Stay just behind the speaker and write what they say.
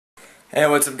Hey,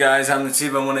 what's up guys, I'm the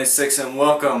T-Bone186 and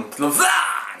welcome to the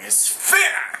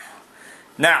Vlogosphere!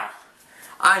 Now,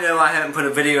 I know I haven't put a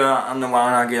video out, I don't know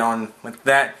why I get on with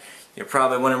that. You're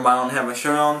probably wondering why I don't have a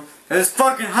shirt on. It's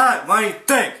fucking hot, what do you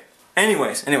think?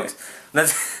 Anyways,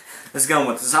 let's go on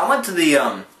with this. I went to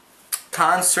the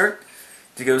concert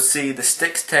to go see the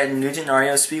Styx, Ted Nugent, and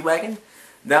REO Speedwagon.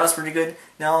 That was pretty good.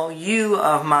 Now, you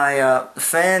of my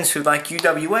fans who like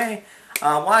UWA,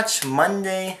 watch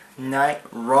Monday Night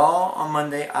Raw on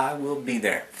Monday. I will be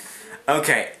there.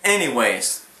 Okay,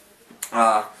 anyways,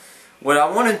 what I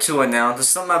wanted to announce is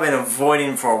something I've been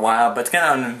avoiding for a while, but it's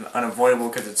kind of unavoidable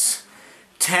because it's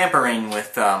tampering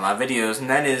with my videos, and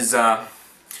that is,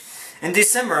 in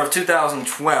December of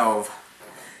 2012,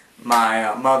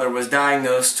 my mother was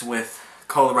diagnosed with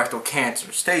colorectal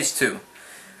cancer, stage 2.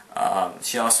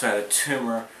 She also had a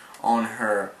tumor on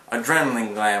her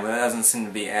adrenaline gland, but that doesn't seem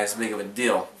to be as big of a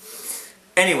deal.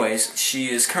 Anyways, she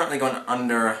is currently going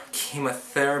under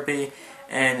chemotherapy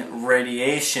and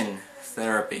radiation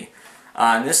therapy.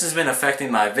 And this has been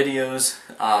affecting my videos.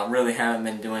 Really haven't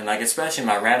been doing, like, especially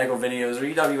my radical videos or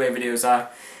UWA videos. I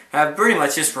have pretty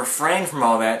much just refrained from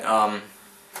all that.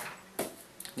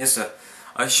 Just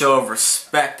a show of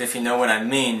respect, if you know what I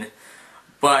mean.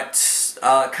 But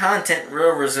content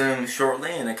will resume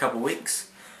shortly in a couple weeks.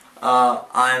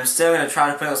 I'm still going to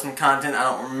try to put out some content. I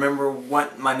don't remember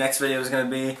what my next video is going to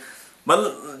be.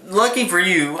 But lucky for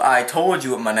you, I told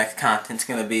you what my next content's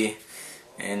going to be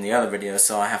in the other video,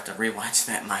 so I have to rewatch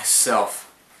that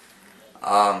myself.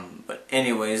 But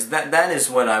anyways, that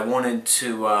is what I wanted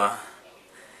to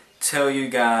tell you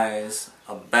guys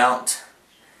about.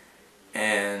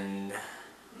 And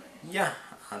yeah,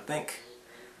 I think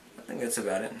that's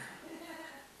about it.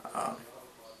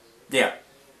 Yeah.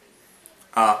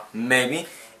 Maybe,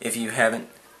 if you haven't,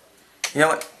 you know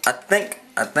what, I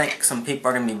think some people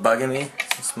are going to be bugging me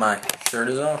since my shirt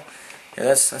is off. Yeah,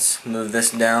 let's move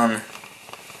this down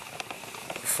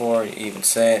before you even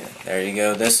say it. There you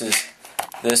go. This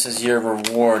is your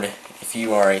reward if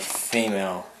you are a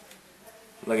female.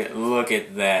 Look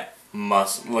at that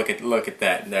muscle. Look at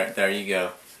that. There you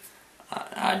go.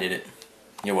 I did it.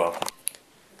 You're welcome.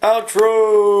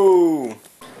 Outro!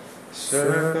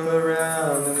 Circle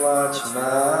around and watch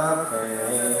my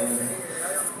pain.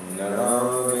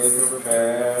 Now be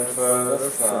prepared for the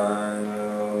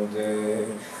final day.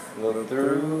 Look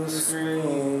through the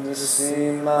screen to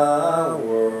see my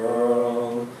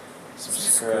world.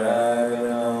 Subscribe.